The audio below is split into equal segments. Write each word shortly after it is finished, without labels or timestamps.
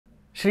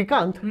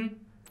Shrikant,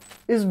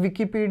 is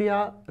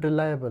Wikipedia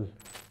reliable?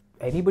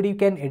 Anybody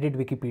can edit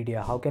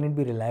Wikipedia. How can it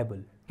be reliable?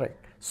 Right.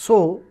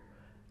 So,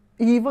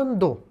 even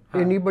though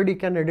anybody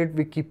can edit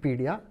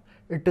Wikipedia,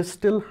 it is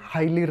still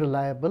highly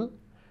reliable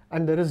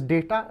and there is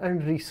data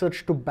and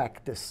research to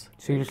back this.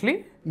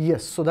 Seriously?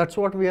 Yes. So, that's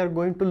what we are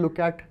going to look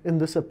at in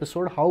this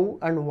episode, how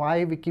and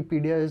why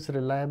Wikipedia is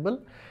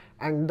reliable,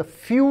 and the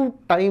few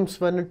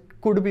times when it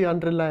could be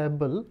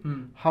unreliable,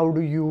 how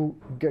do you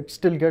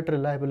still get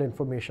reliable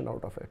information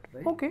out of it?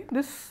 Right? Okay,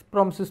 this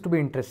promises to be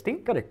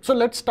interesting. Correct. So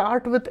let's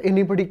start with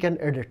anybody can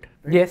edit.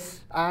 Right? Yes.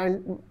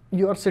 And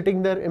you are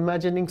sitting there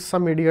imagining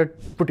some idiot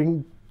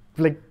putting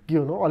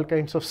all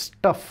kinds of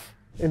stuff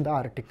in the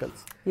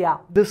articles. Yeah.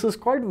 This is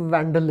called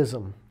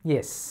vandalism.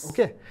 Yes.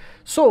 Okay.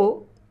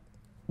 So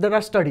there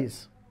are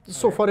studies.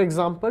 So for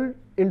example,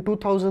 in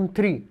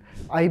 2003,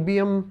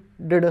 IBM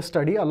did a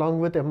study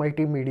along with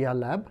MIT Media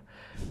Lab,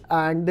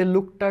 and they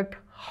looked at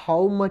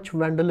how much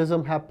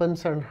vandalism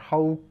happens and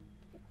how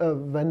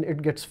when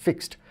it gets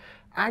fixed.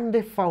 And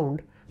they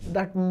found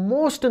that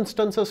most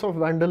instances of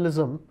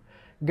vandalism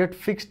get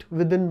fixed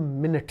within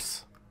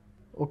minutes.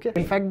 Okay.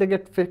 In fact, they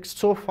get fixed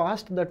so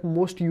fast that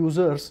most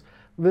users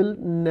will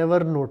never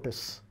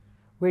notice.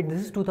 Wait,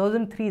 this is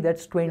 2003.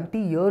 That's 20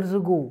 years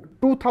ago.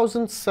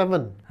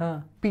 2007,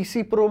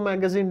 PC Pro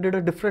magazine did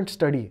a different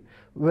study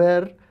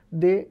where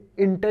they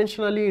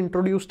intentionally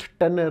introduced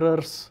 10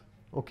 errors.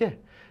 Okay.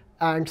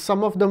 And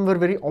some of them were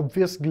very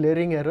obvious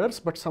glaring errors,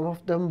 but some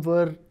of them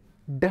were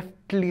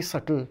deftly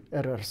subtle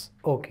errors.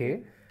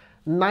 Okay.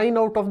 9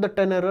 out of the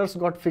 10 errors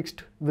got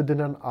fixed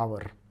within an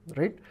hour,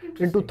 right?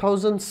 In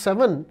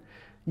 2007,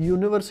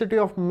 University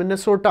of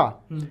Minnesota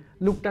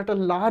looked at a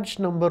large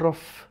number of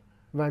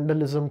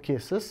vandalism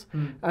cases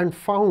and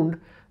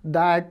found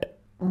that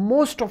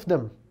most of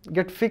them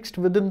get fixed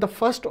within the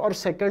first or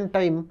second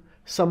time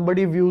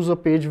somebody views a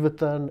page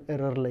with an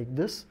error like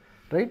this,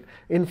 right?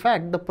 In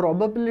fact, the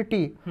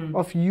probability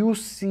of you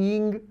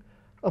seeing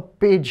a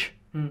page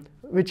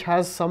which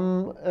has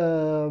some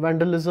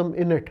vandalism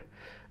in it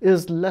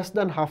is less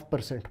than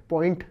 0.5%,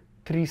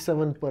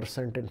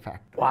 0.37% in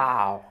fact.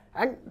 Wow.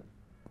 And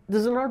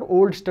these are not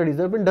old studies.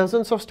 There have been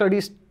dozens of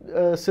studies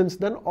since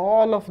then.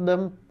 All of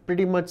them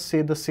pretty much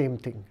say the same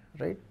thing,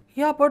 right?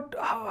 Yeah, but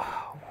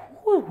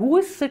who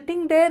is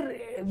sitting there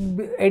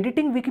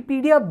editing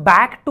Wikipedia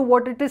back to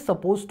what it is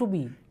supposed to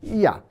be?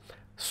 Yeah.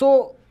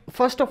 So,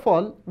 first of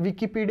all,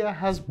 Wikipedia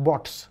has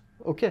bots,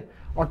 okay?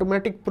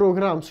 Automatic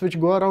programs which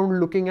go around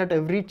looking at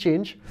every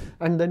change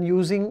and then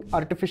using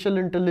artificial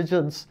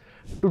intelligence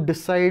to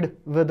decide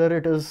whether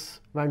it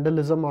is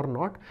vandalism or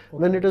not. Okay.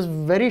 When it is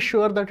very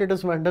sure that it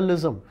is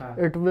vandalism,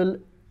 it will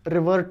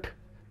revert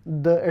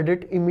the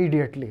edit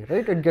immediately,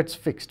 right? It gets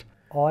fixed.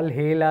 All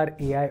hail our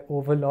AI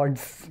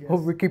overlords of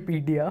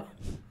Wikipedia.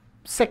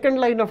 Second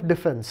line of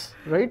defense,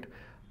 right?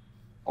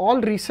 All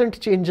recent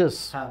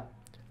changes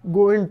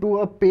go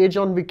into a page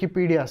on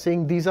Wikipedia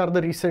saying these are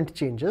the recent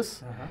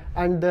changes,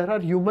 and there are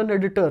human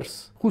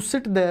editors who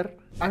sit there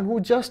and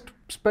who just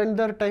spend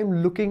their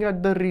time looking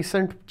at the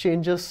recent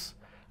changes,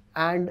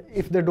 and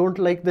if they don't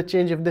like the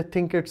change, if they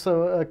think it's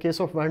a case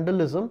of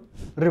vandalism,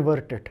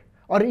 revert it.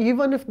 Or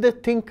even if they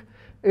think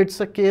it's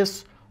a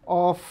case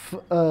of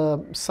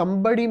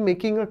somebody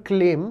making a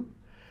claim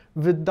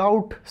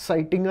without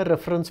citing a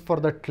reference for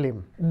that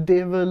claim,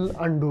 they will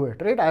undo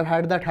it, right? I've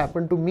had that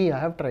happen to me. I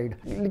have tried.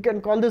 You can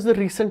call this the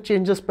recent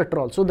changes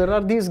patrol. So there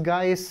are these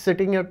guys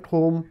sitting at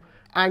home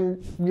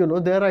and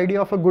their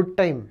idea of a good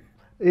time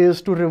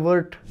is to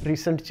revert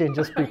recent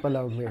changes people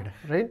have made,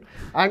 right?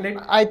 And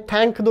I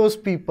thank those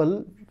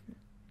people.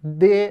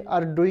 They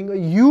are doing a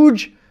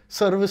huge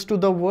service to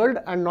the world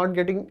and not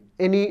getting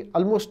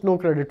almost no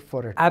credit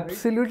for it.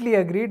 Absolutely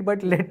agreed,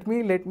 but let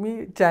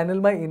me channel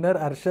my inner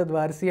Arshad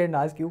Warsi and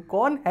ask you,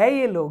 कौन है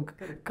ये लोग?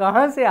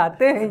 कहाँ से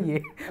आते हैं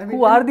ये?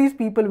 Who are these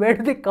people? Where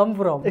do they come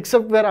from?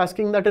 Except we're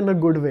asking that in a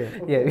good way.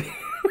 Yeah.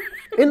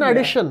 In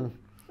addition,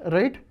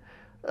 right,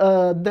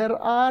 there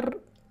are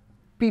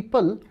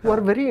people who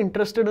are very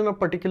interested in a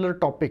particular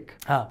topic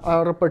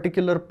or a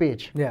particular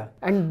page. Yeah.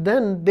 And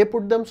then they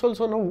put themselves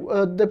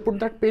on they put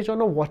that page on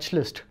a watch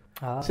list.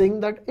 Saying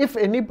that if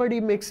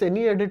anybody makes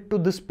any edit to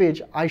this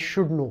page, I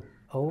should know.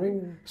 Oh.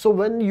 Right? So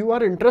when you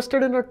are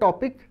interested in a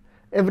topic,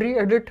 every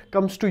edit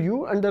comes to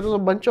you, and there is a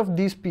bunch of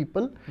these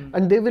people,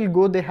 and they will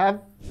go, they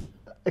have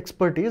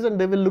expertise, and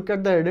they will look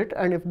at the edit,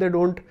 and if they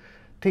don't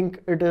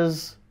think it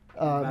is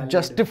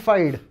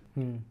justified,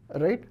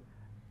 right?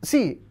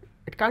 See,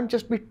 it can't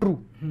just be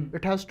true.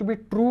 It has to be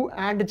true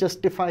and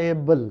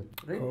justifiable.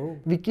 Right? Oh.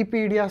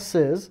 Wikipedia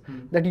says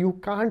that you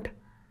can't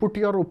put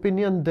your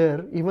opinion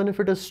there, even if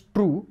it is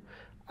true,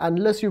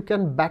 unless you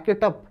can back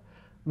it up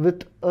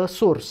with a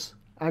source.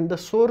 And the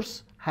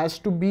source has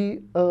to be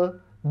a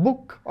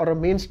book or a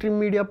mainstream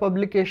media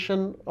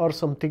publication or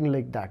something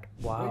like that.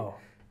 Wow.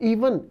 Right?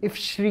 Even if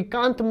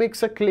Shrikant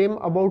makes a claim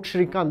about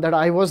Shrikant that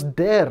I was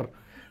there,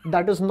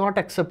 that is not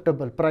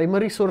acceptable.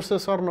 Primary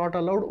sources are not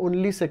allowed,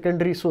 only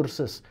secondary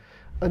sources.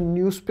 A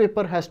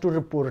newspaper has to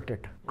report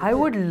it. I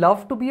would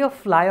love to be a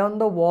fly on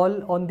the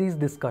wall on these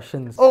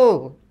discussions.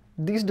 Oh,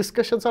 These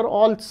discussions are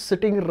all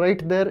sitting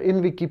right there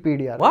in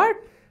Wikipedia. What?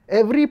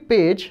 Every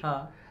page,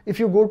 if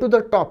you go to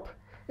the top,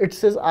 it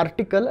says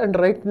article, and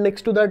right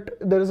next to that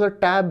there is a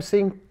tab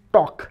saying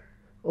talk.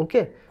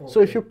 Okay.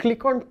 So if you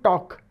click on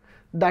talk,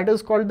 that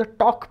is called the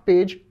talk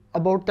page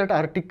about that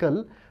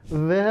article,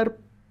 where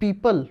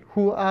people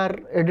who are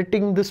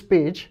editing this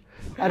page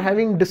are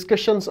having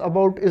discussions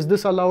about, is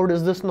this allowed,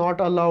 is this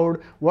not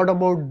allowed, what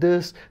about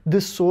this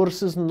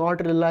source is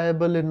not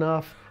reliable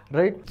enough,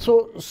 right?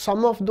 So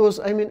some of those,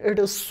 I mean, it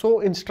is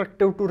so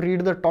instructive to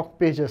read the talk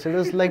pages. It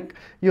is like,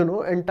 you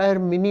know, entire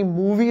mini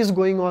movies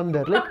going on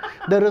there. Like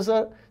there is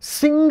a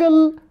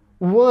single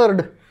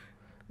word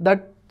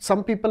that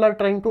some people are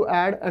trying to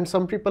add and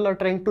some people are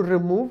trying to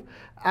remove,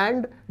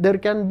 and there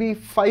can be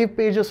 5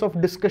 pages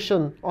of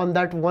discussion on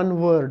that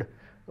one word.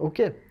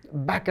 Okay,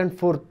 back and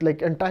forth,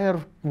 like entire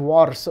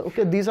wars.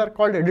 Okay, these are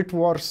called edit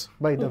wars,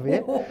 by the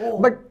way.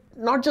 But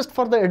not just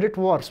for the edit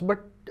wars, but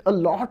a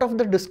lot of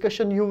the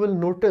discussion you will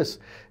notice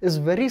is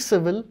very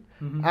civil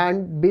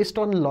and based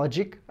on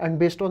logic and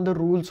based on the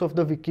rules of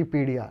the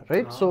Wikipedia,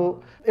 right?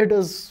 So it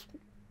is,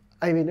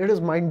 I mean, it is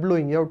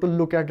mind-blowing. You have to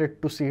look at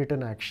it to see it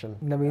in action.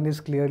 Naveen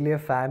is clearly a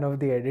fan of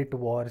the edit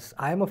wars.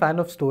 I am a fan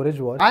of storage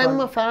wars. I am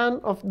a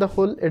fan of the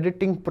whole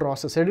editing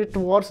process. Edit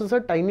wars is a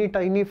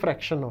tiny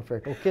fraction of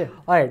it, okay?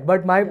 Alright,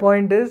 but my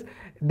point is,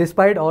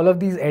 despite all of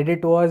these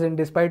edit wars and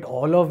despite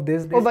all of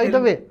this... Oh, by the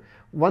way,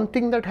 one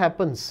thing that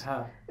happens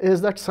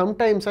is that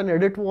sometimes an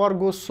edit war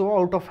goes so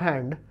out of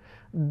hand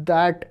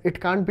that it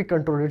can't be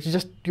controlled. It's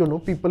just, you know,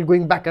 people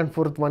going back and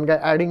forth, one guy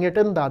adding it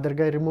in, the other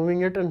guy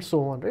removing it, and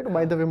so on, right?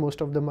 By the way, most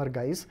of them are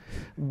guys.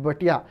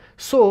 But yeah,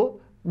 so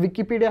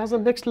Wikipedia has a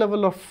next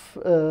level of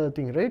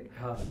thing, right?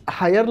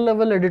 Higher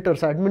level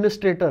editors,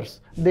 administrators,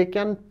 they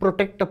can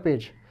protect a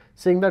page,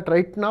 saying that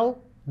right now,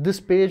 this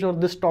page or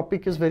this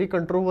topic is very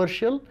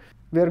controversial.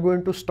 We are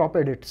going to stop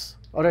edits,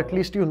 or at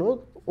least, you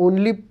know,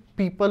 only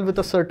people with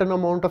a certain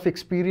amount of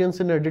experience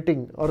in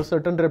editing or a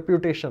certain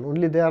reputation,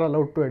 only they are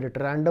allowed to edit.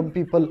 Random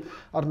people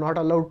are not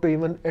allowed to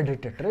even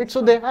edit it, right?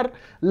 So there are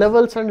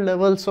levels and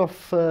levels of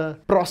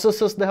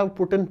processes they have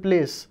put in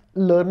place,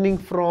 learning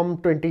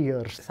from 20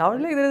 years.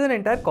 Sounds like there is an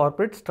entire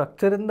corporate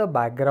structure in the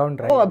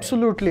background, right? Oh,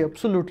 absolutely,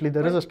 absolutely.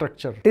 There is a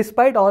structure.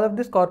 Despite all of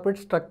this corporate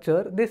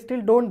structure, they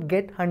still don't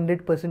get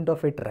 100%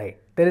 of it right.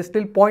 There is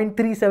still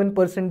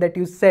 0.37% that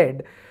you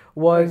said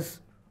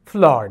was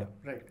flawed.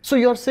 Right. So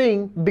you're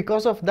saying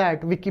because of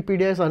that,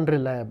 Wikipedia is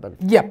unreliable.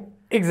 Yep,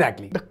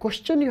 exactly. The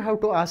question you have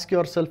to ask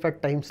yourself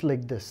at times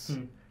like this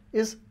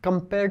is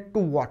compared to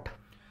what?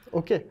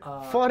 Okay.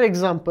 For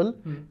example,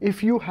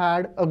 if you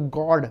had a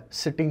god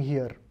sitting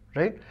here,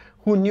 right,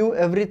 who knew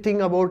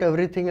everything about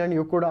everything and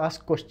you could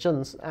ask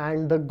questions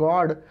and the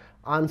god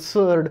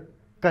answered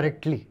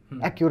correctly,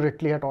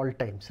 accurately at all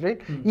times,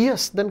 right?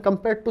 Yes, then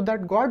compared to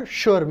that god,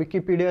 sure,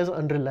 Wikipedia is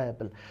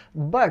unreliable.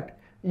 But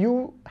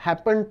you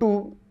happen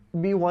to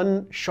be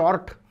one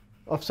short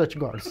of such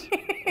gods.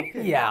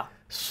 Yeah.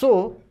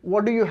 So,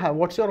 what do you have?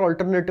 What's your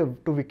alternative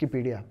to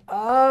Wikipedia?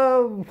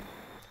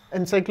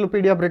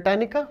 Encyclopedia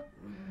Britannica?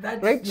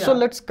 Right? Yeah. So,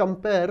 let's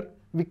compare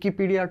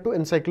Wikipedia to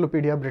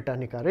Encyclopedia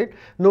Britannica, right?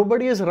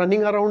 Nobody is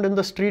running around in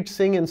the streets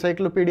saying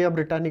Encyclopedia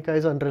Britannica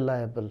is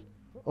unreliable.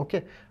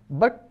 Okay.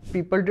 But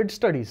people did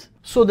studies.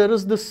 So, there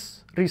is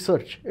this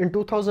research. In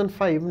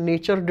 2005,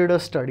 Nature did a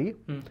study.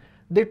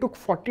 They took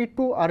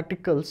 42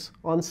 articles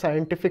on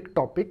scientific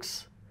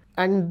topics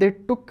and they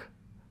took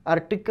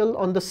article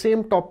on the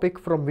same topic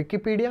from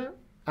Wikipedia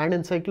and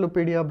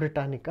Encyclopedia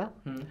Britannica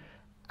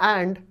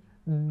and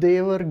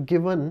they were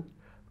given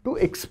to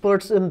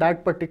experts in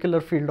that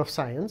particular field of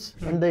science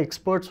and the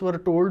experts were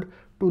told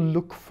to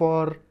look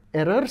for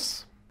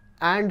errors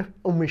and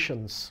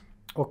omissions.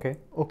 Okay.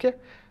 Okay.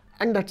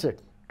 And that's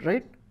it,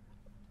 right?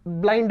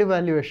 Blind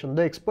evaluation.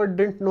 The expert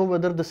didn't know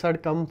whether this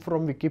had come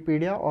from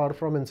Wikipedia or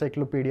from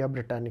Encyclopedia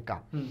Britannica.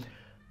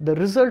 The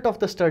result of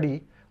the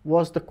study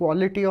was the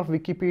quality of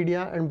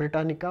Wikipedia and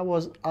Britannica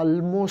was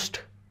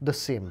almost the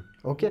same.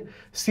 Okay,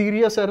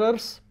 serious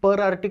errors per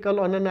article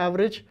on an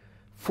average,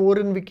 4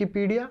 in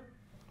Wikipedia,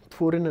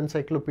 4 in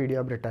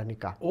Encyclopedia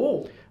Britannica.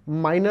 Oh.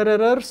 Minor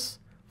errors,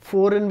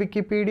 4 in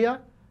Wikipedia,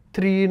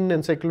 3 in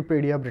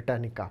Encyclopedia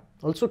Britannica.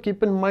 Also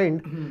keep in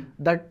mind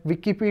that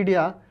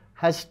Wikipedia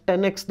has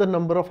 10x the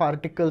number of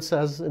articles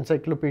as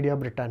Encyclopedia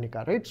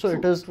Britannica, right? So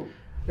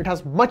it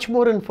has much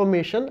more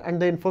information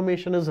and the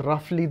information is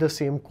roughly the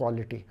same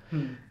quality.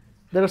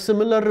 There are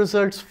similar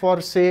results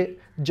for, say,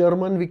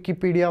 German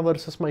Wikipedia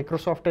versus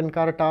Microsoft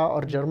Encarta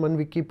or German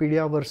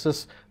Wikipedia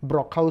versus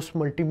Brockhaus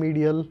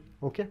Multimedial.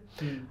 Okay.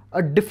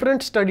 A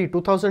different study,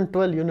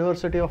 2012,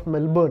 University of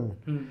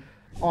Melbourne,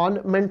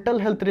 on mental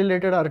health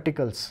related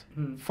articles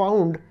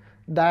found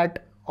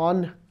that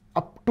on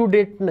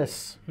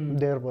up-to-dateness,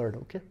 their word,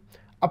 okay,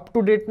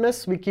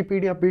 up-to-dateness,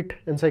 Wikipedia beat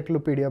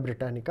Encyclopedia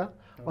Britannica.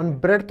 On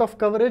breadth of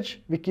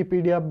coverage,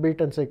 Wikipedia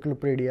beat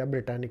Encyclopedia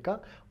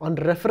Britannica. On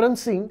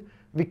referencing,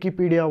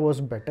 Wikipedia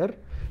was better.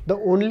 The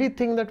only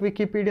thing that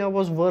Wikipedia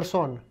was worse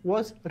on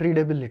was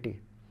readability.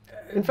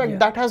 In fact,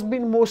 that has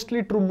been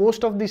mostly true.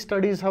 Most of these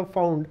studies have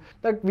found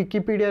that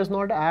Wikipedia is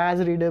not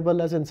as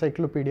readable as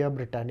Encyclopedia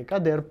Britannica.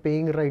 They are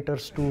paying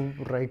writers to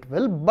write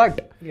well,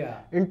 but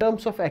in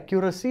terms of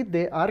accuracy,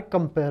 they are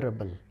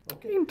comparable.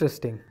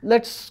 Interesting.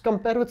 Let's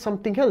compare with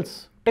something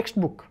else,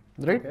 textbook,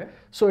 right?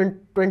 So in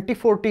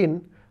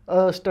 2014,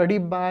 a study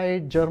by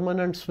German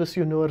and Swiss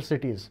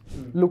universities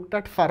looked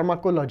at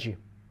pharmacology.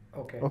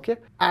 Okay,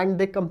 and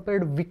they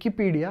compared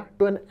Wikipedia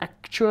to an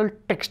actual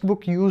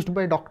textbook used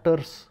by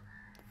doctors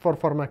for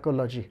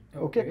pharmacology.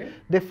 Okay,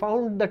 they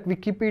found that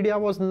Wikipedia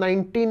was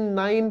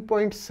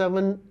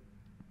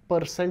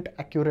 99.7%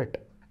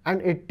 accurate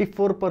and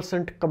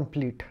 84%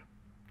 complete.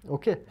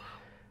 Okay,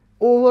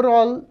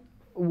 overall,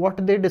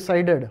 what they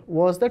decided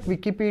was that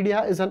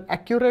Wikipedia is an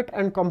accurate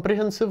and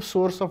comprehensive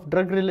source of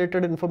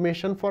drug-related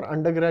information for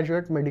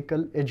undergraduate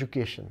medical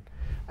education,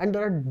 and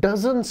there are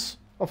dozens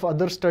of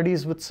other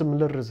studies with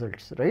similar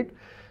results, right?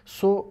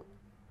 So,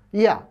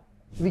 yeah,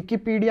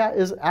 Wikipedia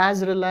is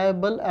as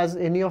reliable as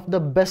any of the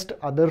best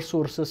other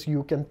sources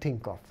you can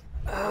think of.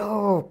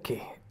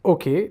 Okay.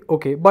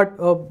 But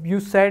you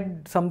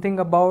said something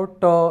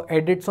about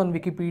edits on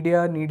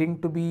Wikipedia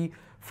needing to be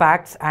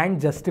facts and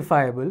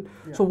justifiable.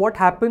 So what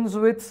happens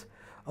with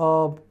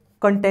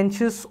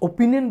contentious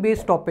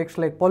opinion-based topics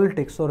like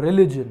politics or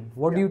religion?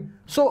 What do you...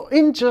 So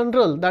in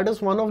general, that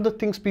is one of the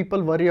things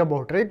people worry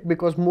about, right?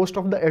 Because most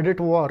of the edit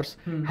wars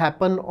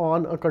happen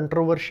on a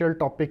controversial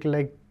topic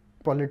like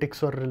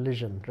politics or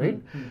religion, right?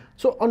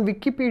 So on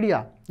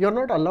Wikipedia, you're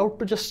not allowed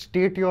to just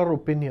state your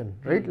opinion,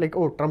 right? Like,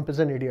 oh, Trump is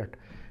an idiot.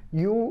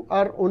 You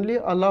are only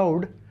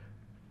allowed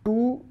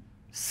to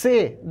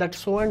say that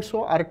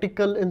so-and-so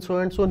article in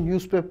so-and-so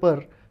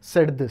newspaper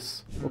said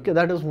this. Okay,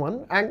 that is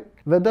one. And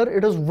whether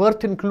it is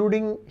worth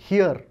including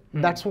here,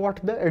 that's what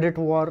the edit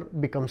war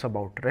becomes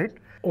about, right?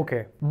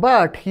 Okay.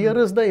 But here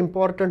is the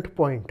important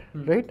point,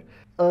 right?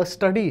 A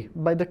study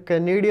by the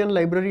Canadian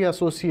Library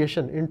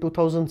Association in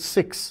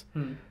 2006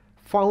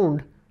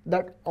 found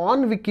that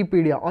on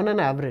Wikipedia, on an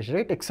average,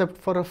 right, except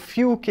for a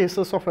few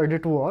cases of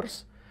edit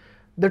wars,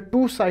 the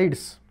two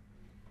sides,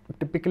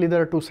 typically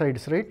there are two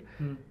sides, right,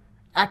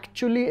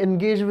 actually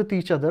engage with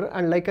each other.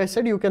 And like I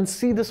said, you can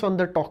see this on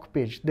the talk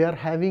page. They are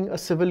having a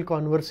civil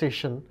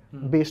conversation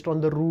based on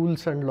the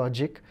rules and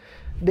logic.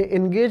 They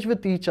engage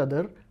with each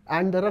other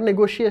and there are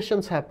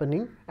negotiations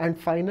happening. And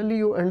finally,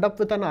 you end up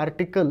with an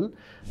article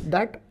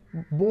that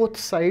both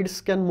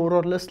sides can more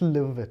or less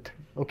live with.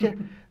 Okay.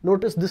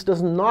 Notice this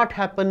does not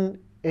happen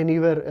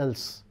anywhere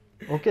else.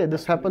 Okay,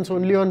 this happens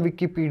only on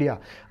Wikipedia.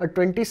 A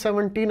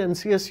 2017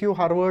 NCSU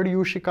Harvard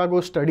U Chicago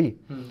study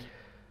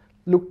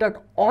looked at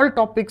all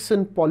topics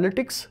in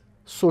politics,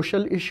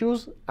 social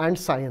issues and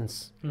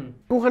science.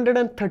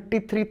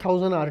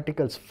 233,000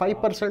 articles,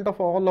 5% of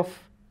all of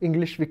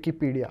English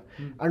Wikipedia.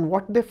 And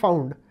what they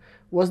found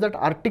was that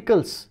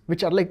articles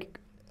which are like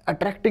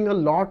attracting a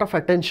lot of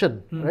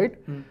attention, right?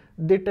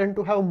 They tend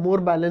to have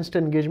more balanced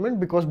engagement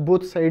because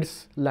both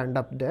sides land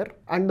up there.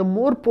 And the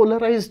more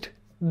polarized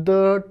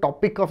the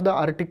topic of the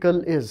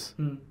article is,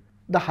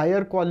 the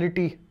higher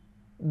quality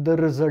the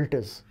result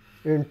is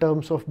in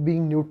terms of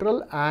being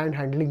neutral and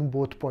handling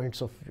both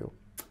points of view,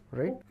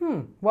 right?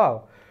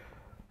 Wow.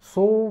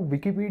 So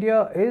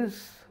Wikipedia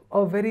is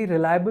a very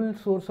reliable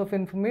source of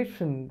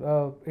information.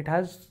 It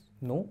has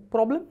no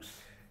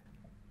problems?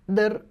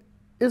 There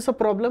is a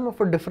problem of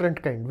a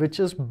different kind, which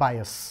is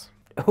bias.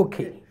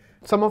 Okay.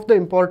 Some of the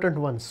important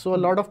ones. So a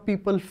lot of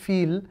people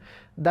feel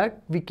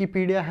that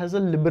Wikipedia has a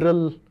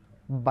liberal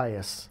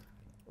bias.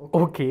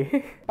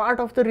 Okay. Part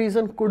of the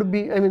reason could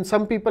be, I mean,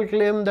 some people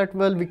claim that,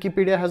 well,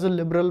 Wikipedia has a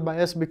liberal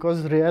bias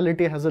because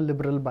reality has a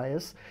liberal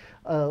bias.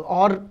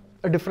 Or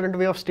a different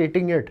way of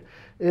stating it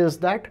is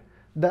that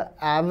the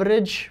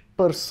average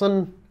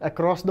person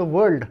across the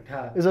world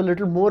is a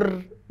little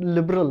more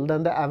liberal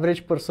than the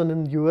average person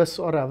in US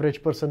or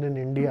average person in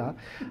India.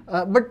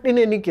 But in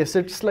any case,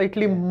 it's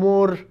slightly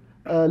more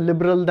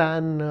liberal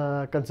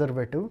than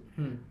conservative.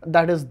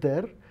 That is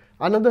there.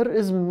 Another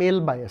is male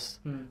bias.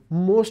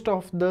 Most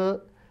of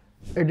the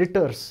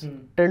editors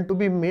tend to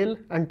be male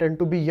and tend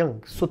to be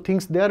young. So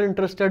things they are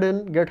interested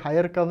in get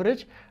higher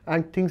coverage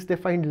and things they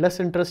find less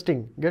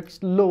interesting gets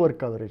lower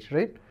coverage,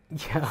 right?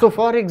 Yeah. So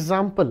for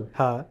example,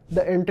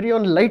 the entry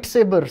on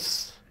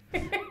lightsabers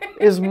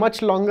is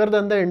much longer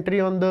than the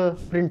entry on the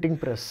printing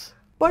press.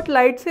 But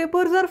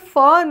lightsabers are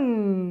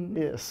fun.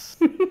 Yes.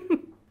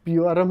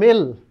 You are a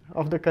male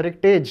of the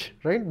correct age,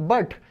 right?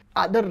 But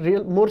other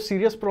real, more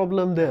serious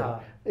problem there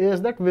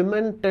is that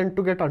women tend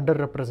to get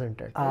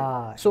underrepresented.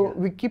 Right? So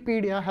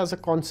Wikipedia has a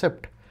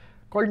concept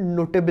called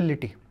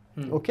notability.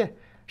 Okay.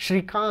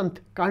 Shrikant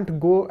can't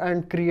go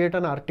and create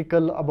an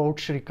article about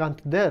Shrikant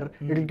there.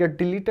 It will get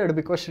deleted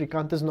because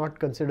Shrikant is not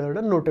considered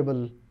a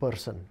notable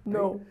person.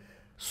 No. Right?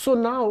 So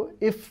now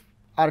if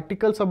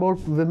articles about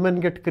women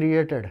get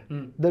created,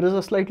 there is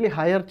a slightly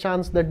higher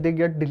chance that they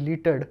get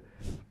deleted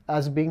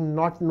as being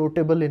not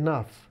notable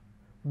enough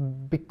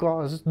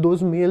because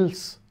those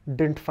males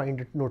didn't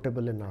find it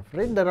notable enough,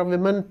 right? There are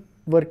women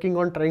working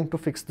on trying to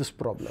fix this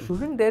problem.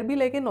 Shouldn't there be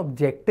like an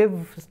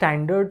objective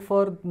standard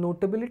for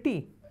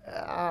notability?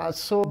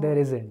 So There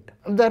isn't.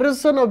 there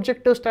is an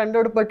objective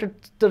standard, but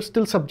there's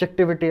still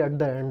subjectivity at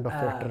the end of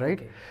it, right?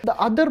 Okay. The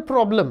other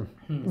problem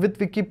with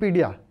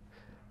Wikipedia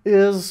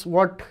is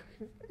what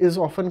is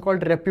often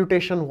called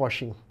reputation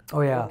washing.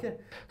 Oh yeah. Okay.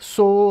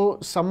 So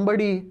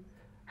somebody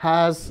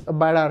has a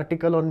bad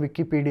article on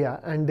Wikipedia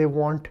and they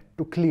want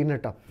to clean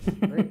it up.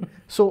 Right?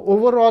 So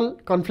overall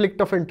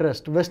conflict of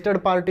interest,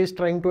 vested parties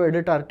trying to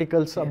edit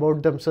articles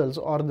about themselves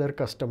or their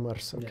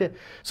customers. Okay.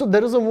 So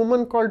there is a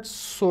woman called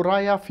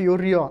Soraya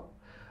Fioria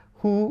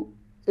who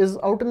is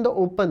out in the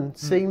open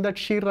saying that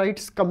she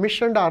writes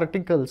commissioned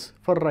articles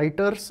for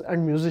writers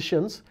and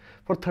musicians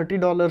for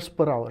 $30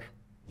 per hour.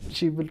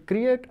 She will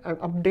create and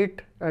update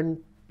and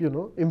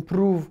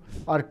improve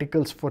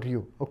articles for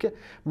you. Okay.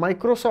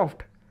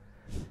 Microsoft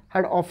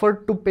had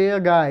offered to pay a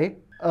guy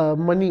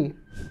money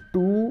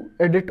to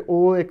edit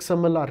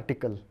OXML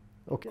article.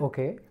 Okay.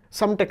 Okay.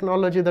 Some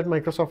technology that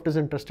Microsoft is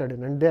interested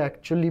in, and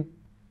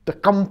the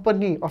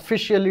company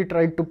officially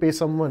tried to pay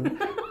someone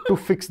to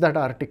fix that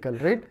article,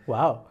 right?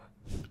 Wow.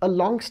 A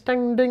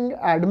long-standing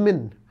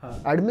admin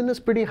is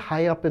pretty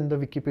high up in the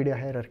Wikipedia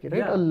hierarchy, right?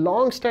 Yeah. A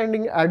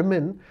long-standing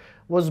admin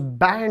was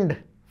banned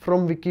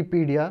from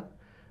Wikipedia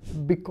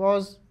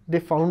because they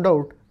found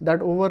out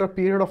that over a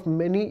period of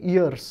many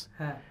years,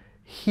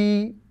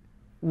 he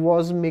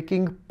was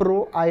making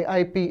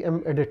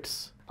pro-IIPM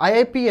edits.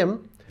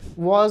 IIPM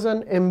was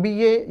an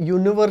MBA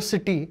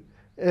university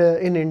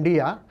in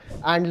India,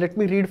 and let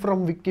me read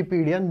from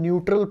Wikipedia,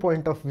 neutral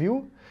point of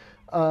view,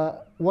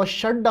 was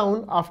shut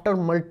down after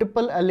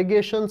multiple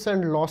allegations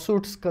and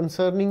lawsuits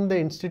concerning the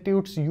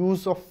institute's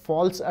use of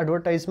false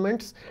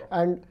advertisements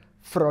and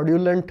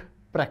fraudulent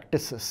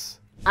practices.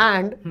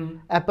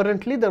 And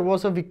apparently there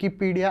was a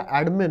Wikipedia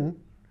admin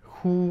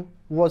who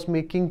was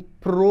making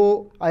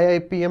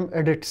pro-IIPM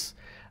edits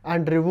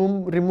and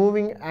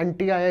removing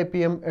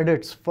anti-IIPM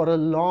edits for a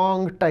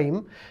long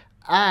time,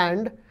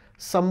 and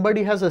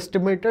somebody has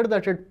estimated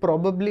that it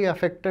probably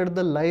affected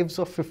the lives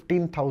of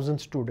 15,000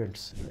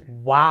 students.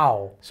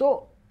 Wow.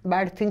 So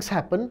bad things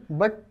happen,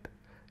 but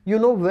you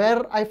know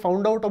where I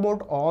found out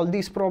about all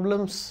these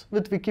problems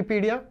with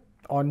Wikipedia?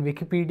 On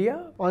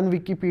Wikipedia? On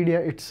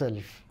Wikipedia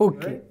itself.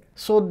 Okay. Right?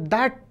 So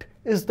that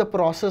is the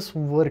process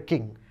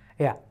working.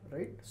 Yeah.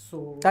 Right?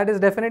 So That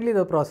is definitely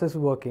the process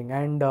working,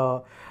 and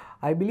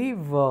I believe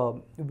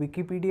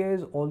Wikipedia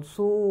is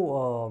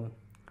also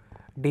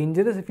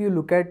dangerous if you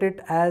look at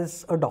it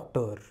as a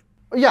doctor.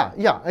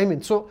 yeah, I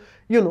mean, so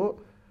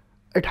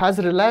it has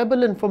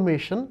reliable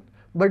information,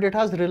 but it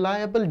has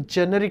reliable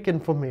generic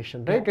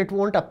information, right? It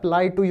won't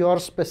apply to your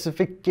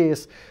specific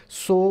case.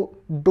 So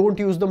don't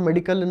use the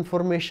medical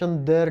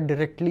information there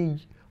directly.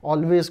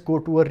 Always go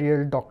to a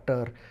real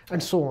doctor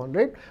and so on,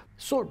 right?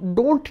 So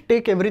don't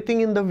take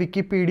everything in the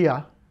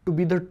Wikipedia to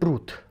be the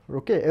truth.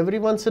 Okay, every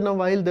once in a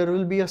while there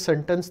will be a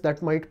sentence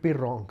that might be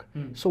wrong.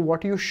 So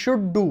what you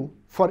should do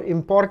for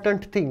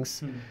important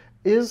things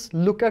is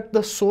look at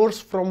the source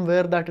from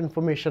where that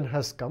information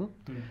has come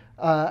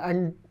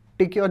and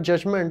take your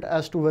judgment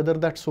as to whether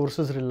that source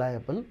is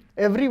reliable.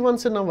 Every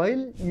once in a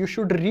while you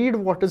should read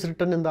what is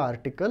written in the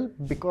article,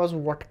 because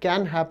what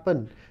can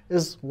happen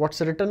is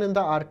what's written in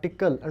the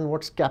article and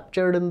what's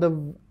captured in the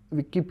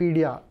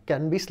Wikipedia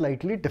can be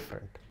slightly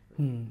different.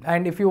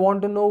 And if you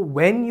want to know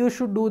when you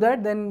should do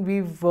that, then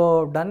we've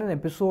done an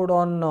episode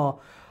on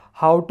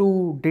how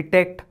to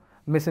detect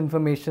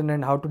misinformation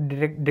and how to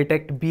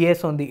detect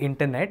BS on the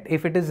internet.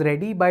 If it is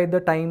ready by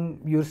the time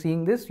you're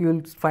seeing this,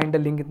 you'll find a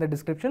link in the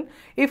description.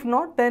 If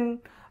not, then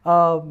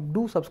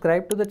do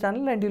subscribe to the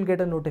channel and you'll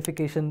get a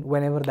notification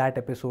whenever that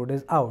episode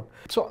is out.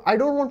 So I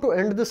don't want to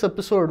end this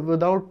episode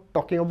without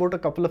talking about a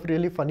couple of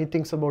really funny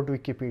things about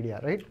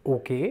Wikipedia, right?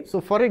 Okay. So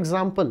for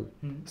example,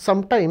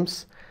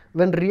 sometimes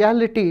when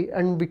reality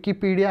and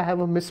Wikipedia have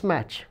a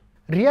mismatch,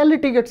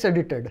 reality gets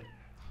edited.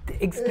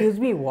 Excuse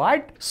me,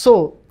 what?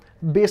 So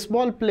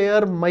baseball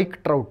player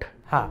Mike Trout,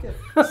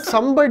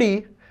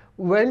 somebody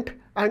went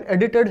and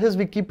edited his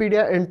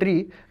Wikipedia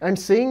entry and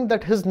saying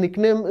that his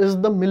nickname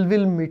is the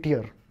Millville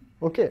Meteor.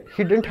 Okay,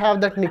 he didn't have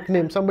that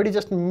nickname, somebody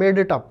just made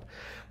it up.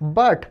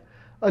 But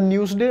a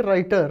Newsday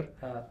writer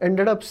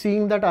ended up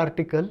seeing that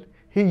article,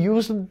 he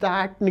used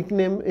that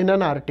nickname in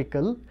an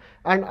article,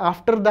 and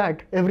after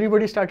that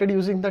everybody started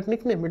using that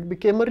nickname. It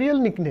became a real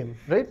nickname,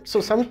 right? So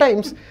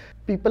sometimes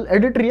people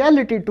edit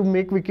reality to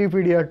make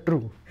Wikipedia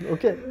true.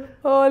 Okay.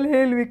 All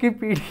hail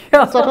Wikipedia.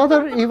 That's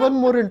another even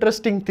more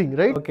interesting thing,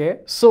 right? Okay.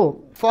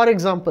 So, for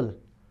example,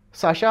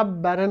 Sacha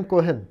Baron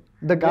Cohen,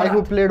 the guy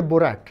who played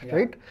Borat,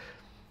 right?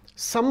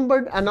 Some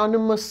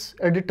anonymous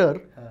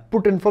editor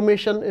put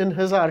information in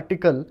his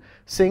article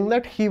saying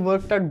that he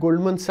worked at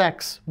Goldman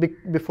Sachs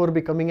before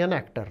becoming an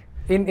actor.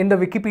 In the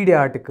Wikipedia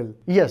article?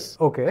 Yes.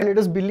 Okay. And it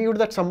is believed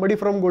that somebody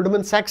from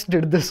Goldman Sachs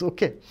did this.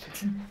 Okay.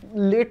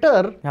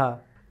 Later,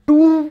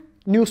 2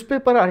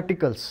 newspaper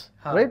articles,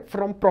 right,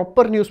 from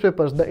proper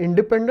newspapers, the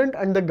Independent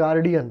and the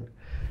Guardian,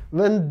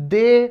 when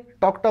they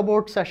talked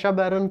about Sacha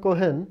Baron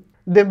Cohen,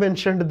 they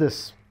mentioned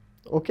this.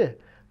 Okay.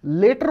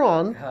 Later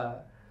on,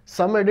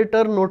 some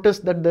editor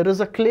noticed that there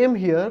is a claim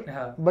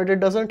here, but it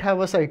doesn't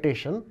have a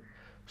citation.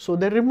 So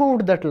they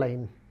removed that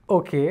line.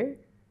 Okay.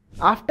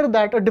 After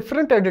that, a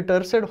different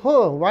editor said,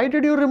 oh, why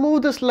did you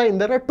remove this line?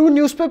 There are 2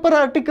 newspaper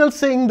articles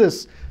saying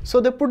this.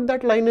 So they put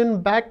that line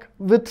in back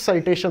with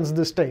citations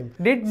this time.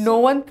 Did no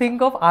one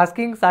think of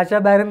asking Sacha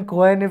Baron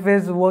Cohen if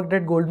he's worked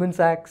at Goldman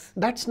Sachs?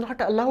 That's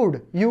not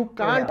allowed. You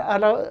can't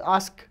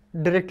ask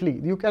directly.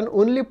 You can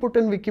only put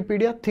in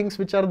Wikipedia things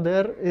which are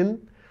there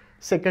in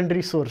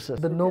secondary sources.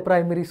 The no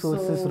primary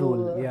sources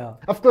rule, yeah.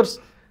 Of course,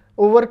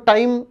 over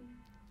time,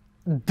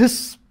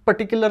 this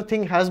particular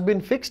thing has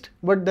been fixed,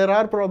 but there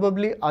are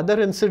probably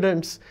other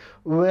incidents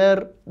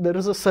where there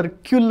is a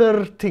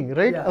circular thing,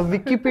 right? Yeah. A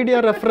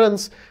Wikipedia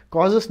reference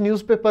causes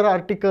newspaper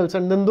articles,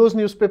 and then those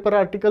newspaper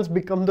articles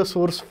become the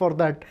source for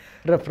that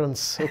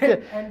reference.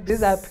 Okay. And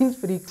this happens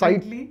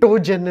frequently.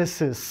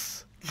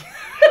 Cytogenesis.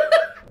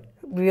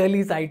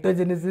 Really,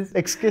 cytogenesis.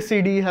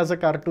 XKCD has a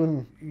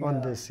cartoon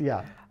on this,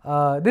 yeah.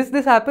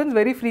 This happens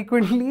very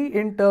frequently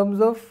in terms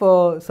of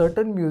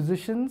certain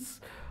musicians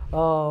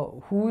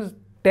whose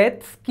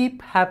deaths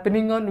keep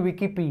happening on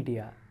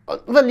Wikipedia.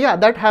 Well, yeah,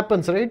 that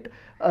happens, right?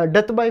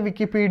 Death by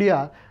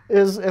Wikipedia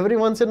is every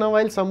once in a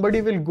while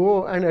somebody will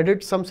go and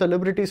edit some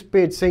celebrity's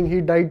page saying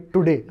he died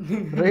today,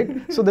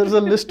 right? So there's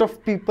a list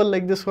of people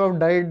like this who have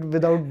died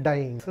without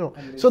dying.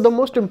 So the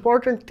most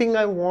important thing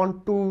I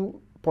want to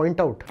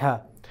point out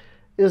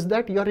is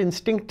that your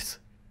instincts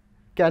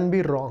can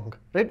be wrong,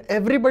 right?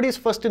 Everybody's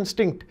first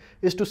instinct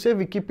is to say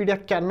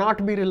Wikipedia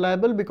cannot be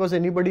reliable because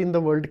anybody in the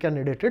world can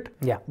edit it.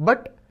 Yeah.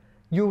 But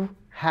you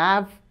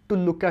have to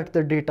look at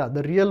the data.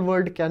 The real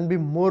world can be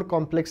more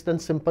complex than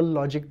simple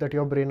logic that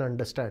your brain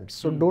understands.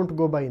 So don't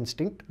go by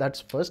instinct.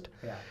 That's first.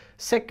 Yeah.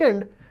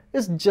 Second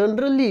is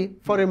generally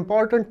for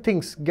important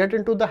things, get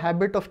into the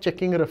habit of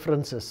checking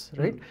references,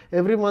 right?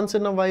 Every once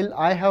in a while,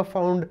 I have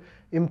found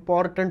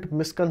important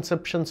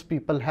misconceptions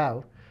people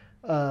have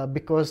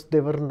because they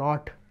were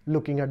not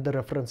looking at the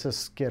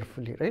references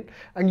carefully, right?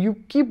 And you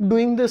keep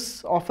doing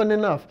this often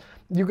enough,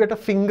 you get a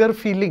finger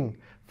feeling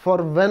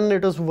for when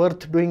it is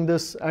worth doing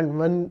this and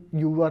when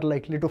you are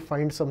likely to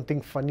find something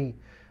funny.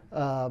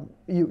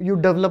 You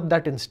develop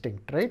that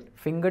instinct, right?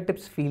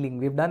 Fingertips feeling.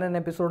 We've done an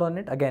episode on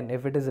it. Again,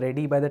 if it is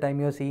ready by the time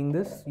you're seeing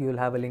this, you will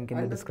have a link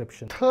in the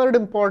description. Third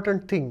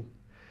important thing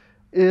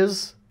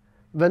is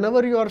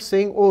whenever you are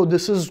saying, oh,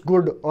 this is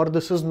good or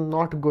this is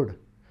not good,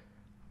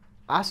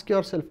 ask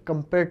yourself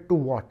compared to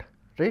what,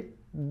 right?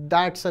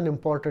 That's an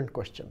important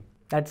question.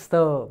 That's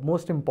the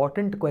most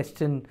important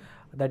question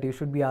that you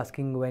should be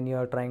asking when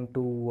you're trying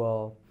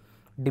to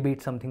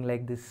debate something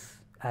like this,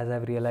 as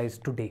I've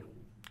realized today.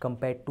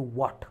 Compared to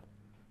what?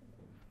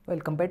 Well,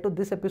 compared to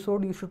this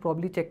episode, you should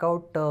probably check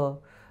out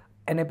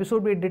an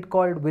episode we did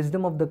called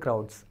Wisdom of the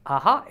Crowds.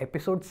 Aha,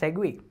 episode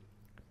segue.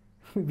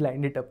 We've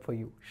lined it up for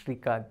you.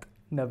 Shrikant,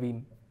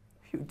 Naveen,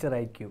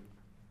 FutureIQ.